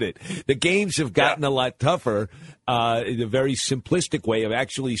would put it. The games have gotten a lot tougher. In a very simplistic way of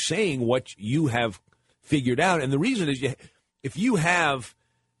actually saying what you have figured out. And the reason is if you have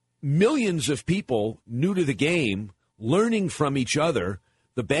millions of people new to the game learning from each other,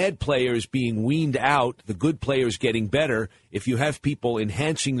 the bad players being weaned out, the good players getting better, if you have people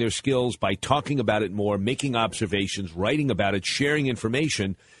enhancing their skills by talking about it more, making observations, writing about it, sharing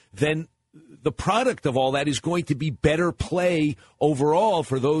information, then the product of all that is going to be better play overall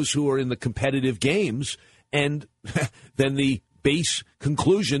for those who are in the competitive games. And then the base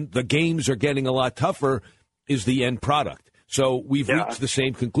conclusion, the games are getting a lot tougher, is the end product. So we've reached the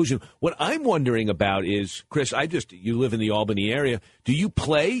same conclusion. What I'm wondering about is, Chris, you live in the Albany area. Do you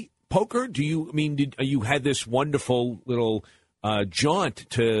play poker? You had this wonderful little jaunt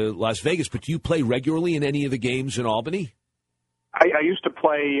to Las Vegas, but do you play regularly in any of the games in Albany? I used to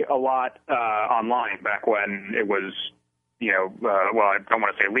play a lot online back when it was, I don't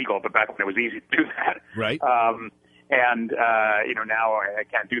want to say legal, but back when it was easy to do that. Right. Now I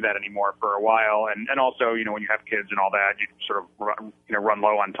can't do that anymore for a while. And also, when you have kids and all that, you sort of run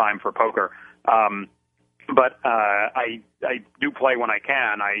low on time for poker. But I do play when I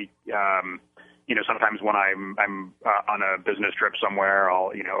can. Sometimes when I'm on a business trip somewhere,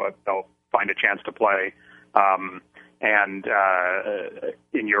 I'll find a chance to play.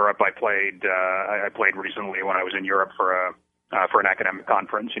 In Europe, I played recently when I was in Europe for an academic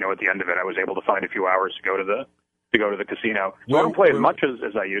conference. At the end of it, I was able to find a few hours to go to the casino. So I don't play as much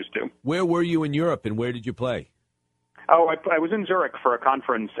as I used to. Where were you in Europe, and where did you play? Oh, I was in Zurich for a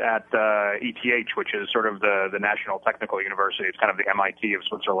conference at ETH, which is sort of the National Technical University. It's kind of the MIT of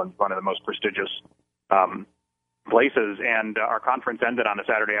Switzerland, one of the most prestigious places. And our conference ended on a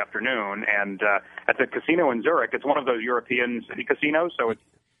Saturday afternoon. And at the casino in Zurich, it's one of those European city casinos, so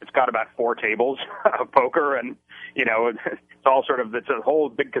it's got about 4 tables of poker, and it's a whole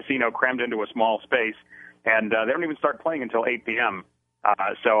big casino crammed into a small space. And they don't even start playing until 8 p.m.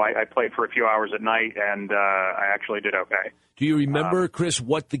 So I played for a few hours at night, and I actually did okay. Do you remember, Chris,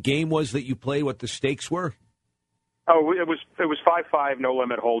 what the game was that you played, what the stakes were? Oh, it was 5-5, no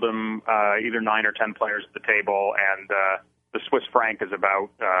limit hold'em, either 9 or 10 players at the table, and the Swiss franc is about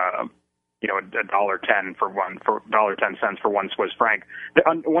 $1.10 for $1.10 for 1 Swiss franc.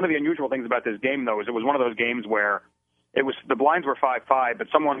 One of the unusual things about this game, though, is it was one of those games where the blinds were 5-5, but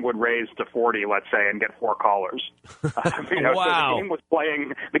someone would raise to 40, let's say, and get 4 callers. Wow! So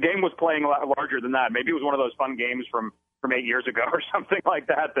the game was playing a lot larger than that. Maybe it was one of those fun games from 8 years ago or something like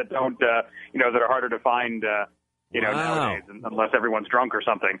that don't that are harder to find nowadays, unless everyone's drunk or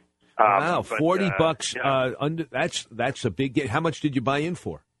something. Wow, $40 that's a big game. How much did you buy in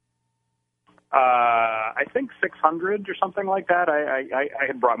for? I think 600 or something like that. I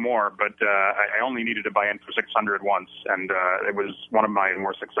had brought more, but I only needed to buy in for 600 once, and it was one of my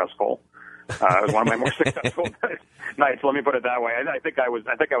more successful. Nights. Let me put it that way. I think I was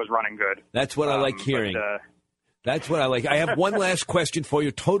running good. That's what I like hearing. That's what I like. I have one last question for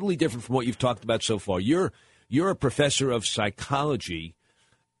you, totally different from what you've talked about so far. You're a professor of psychology.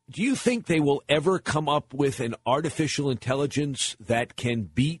 Do you think they will ever come up with an artificial intelligence that can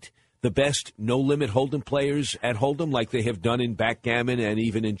beat the best no-limit Hold'em players at Hold'em like they have done in backgammon and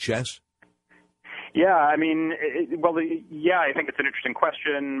even in chess? Yeah, I mean, I think it's an interesting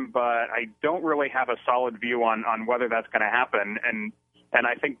question, but I don't really have a solid view on whether that's going to happen. And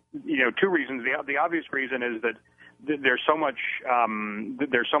I think, 2 reasons. The obvious reason is that there's so much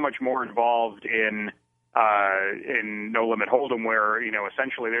more involved in no limit hold'em, where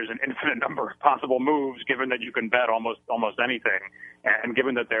essentially there's an infinite number of possible moves, given that you can bet almost anything, and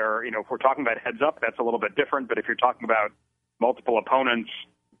given that if we're talking about heads up, that's a little bit different. But if you're talking about multiple opponents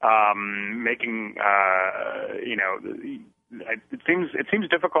making it seems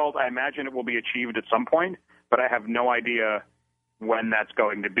difficult. I imagine it will be achieved at some point, but I have no idea when that's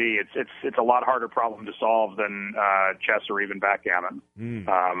going to be. It's a lot harder problem to solve than chess or even backgammon.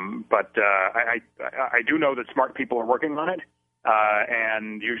 But I do know that smart people are working on it,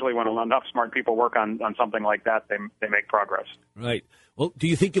 and usually when enough smart people work on something like that, they make progress. Right. Well, do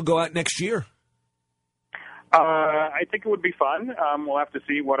you think you'll go out next year? I think it would be fun. We'll have to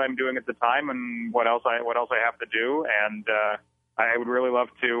see what I'm doing at the time and what else I have to do, and I would really love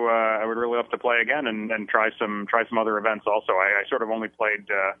to play again and try some other events also. I sort of only played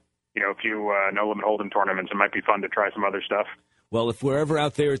a few no limit hold'em tournaments. It might be fun to try some other stuff. Well, if we're ever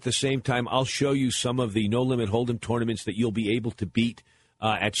out there at the same time, I'll show you some of the no limit hold'em tournaments that you'll be able to beat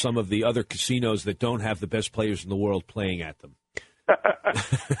at some of the other casinos that don't have the best players in the world playing at them. All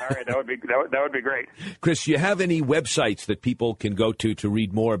right, that would be great. Chris, do you have any websites that people can go to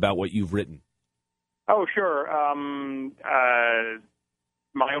read more about what you've written? Oh, sure.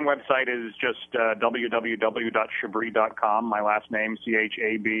 My own website is just www.chabris.com. My last name,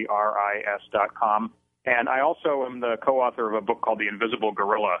 CHABRIS.com. And I also am the co-author of a book called The Invisible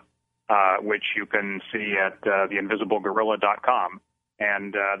Gorilla, which you can see at theinvisiblegorilla.com.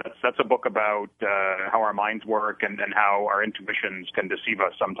 And that's a book about how our minds work and how our intuitions can deceive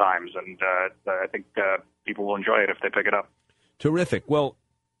us sometimes. And I think people will enjoy it if they pick it up. Terrific. Well,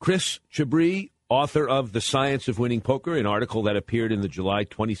 Chris Chabris, author of The Science of Winning Poker, an article that appeared in the July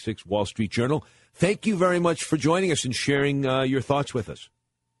 26 Wall Street Journal. Thank you very much for joining us and sharing your thoughts with us.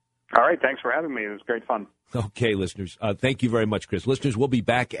 All right. Thanks for having me. It was great fun. Okay, listeners. Thank you very much, Chris. Listeners, we'll be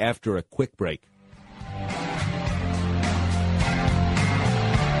back after a quick break.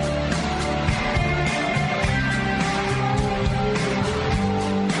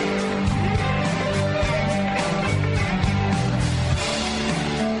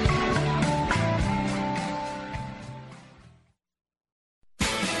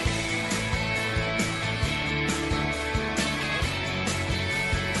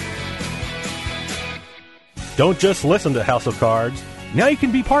 Don't just listen to House of Cards. Now you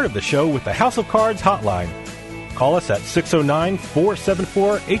can be part of the show with the House of Cards hotline. Call us at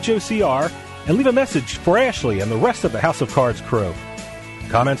 609-474-HOCR and leave a message for Ashley and the rest of the House of Cards crew.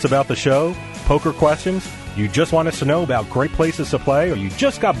 Comments about the show, poker questions, you just want us to know about great places to play, or you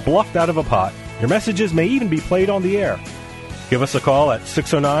just got bluffed out of a pot. Your messages may even be played on the air. Give us a call at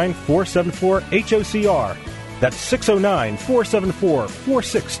 609-474-HOCR. That's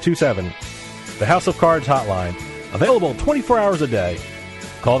 609-474-4627. The House of Cards hotline, available 24 hours a day.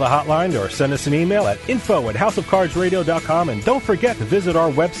 Call the hotline or send us an email at info@houseofcardsradio.com, and don't forget to visit our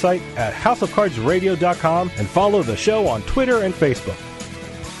website at houseofcardsradio.com and follow the show on Twitter and Facebook.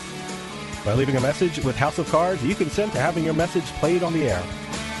 By leaving a message with House of Cards, you consent to having your message played on the air.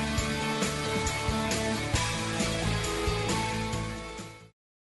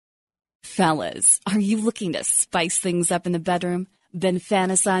 Fellas, are you looking to spice things up in the bedroom? Been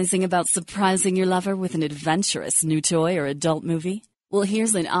fantasizing about surprising your lover with an adventurous new toy or adult movie? Well,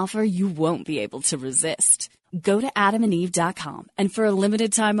 here's an offer you won't be able to resist. Go to adamandeve.com, and for a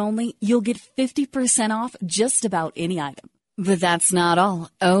limited time only, you'll get 50% off just about any item. But that's not all.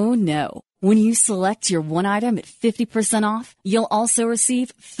 Oh, no. When you select your one item at 50% off, you'll also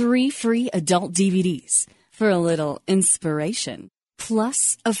receive 3 free adult DVDs for a little inspiration.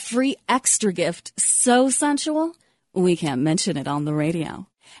 Plus, a free extra gift so sensual, we can't mention it on the radio.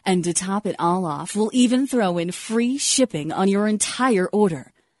 And to top it all off, we'll even throw in free shipping on your entire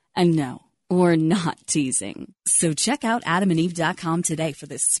order. And no, we're not teasing. So check out adamandeve.com today for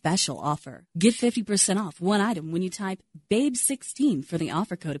this special offer. Get 50% off one item when you type BABE16 for the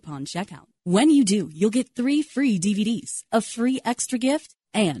offer code upon checkout. When you do, you'll get 3 free DVDs, a free extra gift,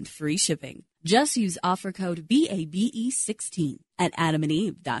 and free shipping. Just use offer code BABE16 at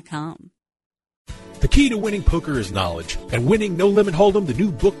adamandeve.com. The key to winning poker is knowledge, and winning No Limit Hold'em, the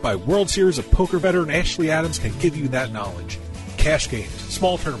new book by World Series of Poker veteran Ashley Adams, can give you that knowledge. Cash games,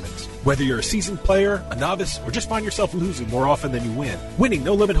 small tournaments, whether you're a seasoned player, a novice, or just find yourself losing more often than you win, winning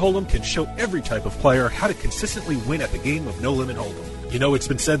No Limit Hold'em can show every type of player how to consistently win at the game of No Limit Hold'em. You know, it's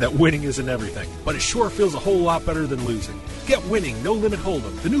been said that winning isn't everything, but it sure feels a whole lot better than losing. Get Winning No Limit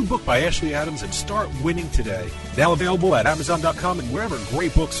Hold'em, the new book by Ashley Adams, and start winning today. Now available at Amazon.com and wherever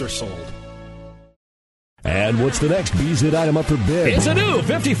great books are sold. And what's the next BZ item up for bid? It's a new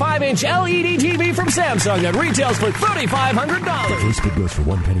 55-inch LED TV from Samsung that retails for $3,500. The first bid goes for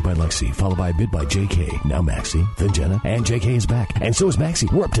 1 penny by Lexi, followed by a bid by JK. Now Maxie, then Jenna, and JK is back. And so is Maxie.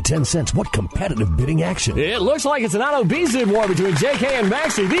 We're up to 10 cents. What competitive bidding action? It looks like it's an auto BZ war between JK and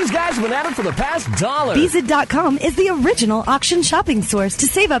Maxie. These guys have been at it for the past $1. BZ.com is the original auction shopping source to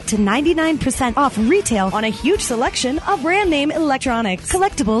save up to 99% off retail on a huge selection of brand name electronics,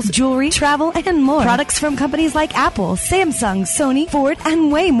 collectibles, jewelry, travel, and more. Products from companies like Apple, Samsung, Sony, Ford,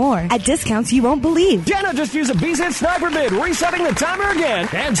 and way more at discounts you won't believe. Jenna just used a BZ sniper bid, resetting the timer again,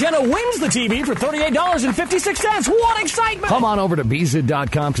 and Jenna wins the TV for $38.56. What excitement! Come on over to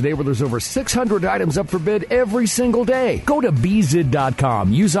BZ.com today, where there's over 600 items up for bid every single day. Go to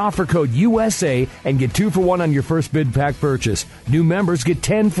BZ.com, use offer code USA, and get 2 for 1 on your first bid pack purchase. New members get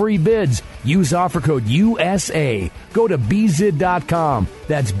 10 free bids. Use offer code USA. Go to BZ.com.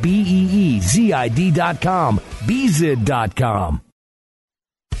 That's BEEZID.com. BZ.com.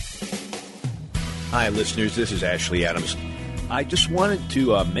 Hi, listeners. This is Ashley Adams. I just wanted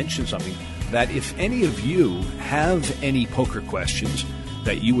to mention something, that if any of you have any poker questions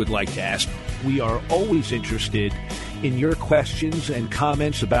that you would like to ask, we are always interested in your questions and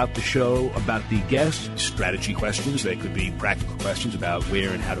comments about the show, about the guests, strategy questions. They could be practical questions about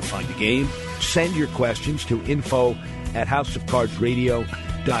where and how to find a game. Send your questions to info@houseofcardsradio.com.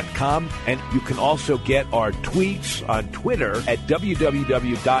 www.houseofcardsradio.com. And you can also get our tweets on Twitter at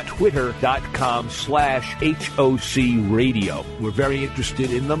www.twitter.com/HOC Radio. We're very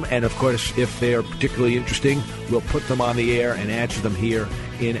interested in them, and of course, if they're particularly interesting, we'll put them on the air and answer them here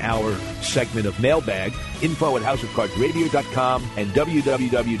in our segment of Mailbag. Info at houseofcardsradio.com and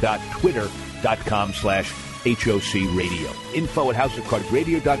www.twitter.com/HOC Radio. Info at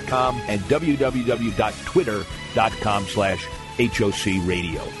houseofcardsradio.com and www.twitter.com/HOC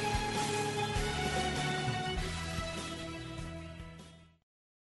Radio.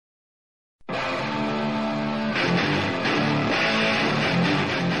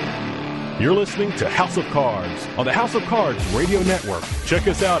 You're listening to House of Cards on the House of Cards Radio Network. Check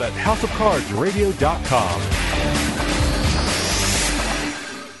us out at houseofcardsradio.com.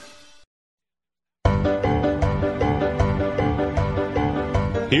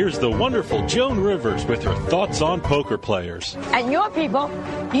 Here's the wonderful Joan Rivers with her thoughts on poker players. And your people,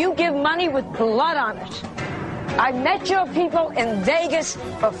 you give money with blood on it. I met your people in Vegas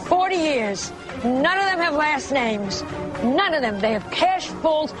for 40 years. None of them have last names. None of them. They have cash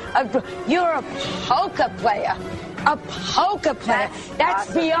pools. You're a poker player. A poker player. That's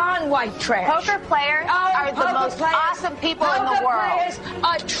awesome. Beyond white trash. Poker players are the most awesome people in the world. Poker players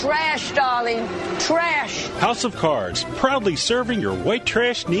are trash, darling. Trash. House of Cards, proudly serving your white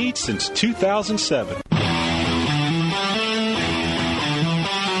trash needs since 2007.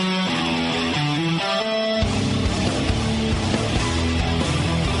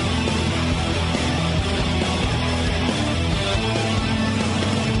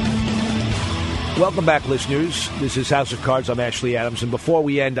 Welcome back, listeners. This is House of Cards. I'm Ashley Adams. And before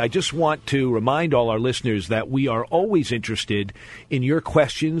we end, I just want to remind all our listeners that we are always interested in your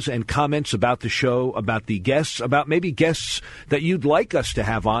questions and comments about the show, about the guests, about maybe guests that you'd like us to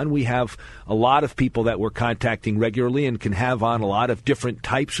have on. We have a lot of people that we're contacting regularly and can have on a lot of different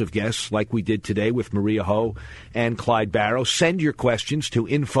types of guests, like we did today with Maria Ho and Clyde Barrow. Send your questions to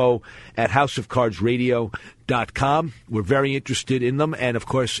info@houseofcardsradio.com. We're very interested in them, and of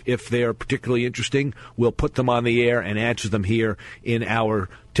course, if they're particularly interesting, we'll put them on the air and answer them here in our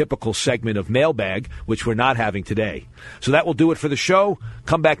typical segment of Mailbag, which we're not having today. So that will do it for the show.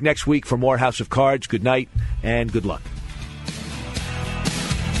 Come back next week for more House of Cards. Good night and good luck.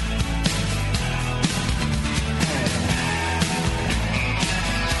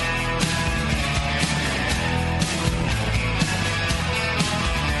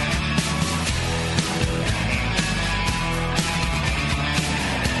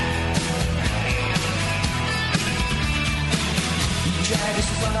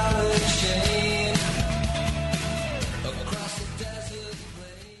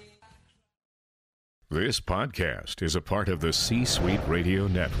 This podcast is a part of the C-Suite Radio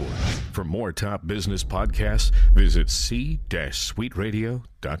Network. For more top business podcasts, visit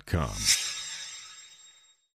c-suiteradio.com.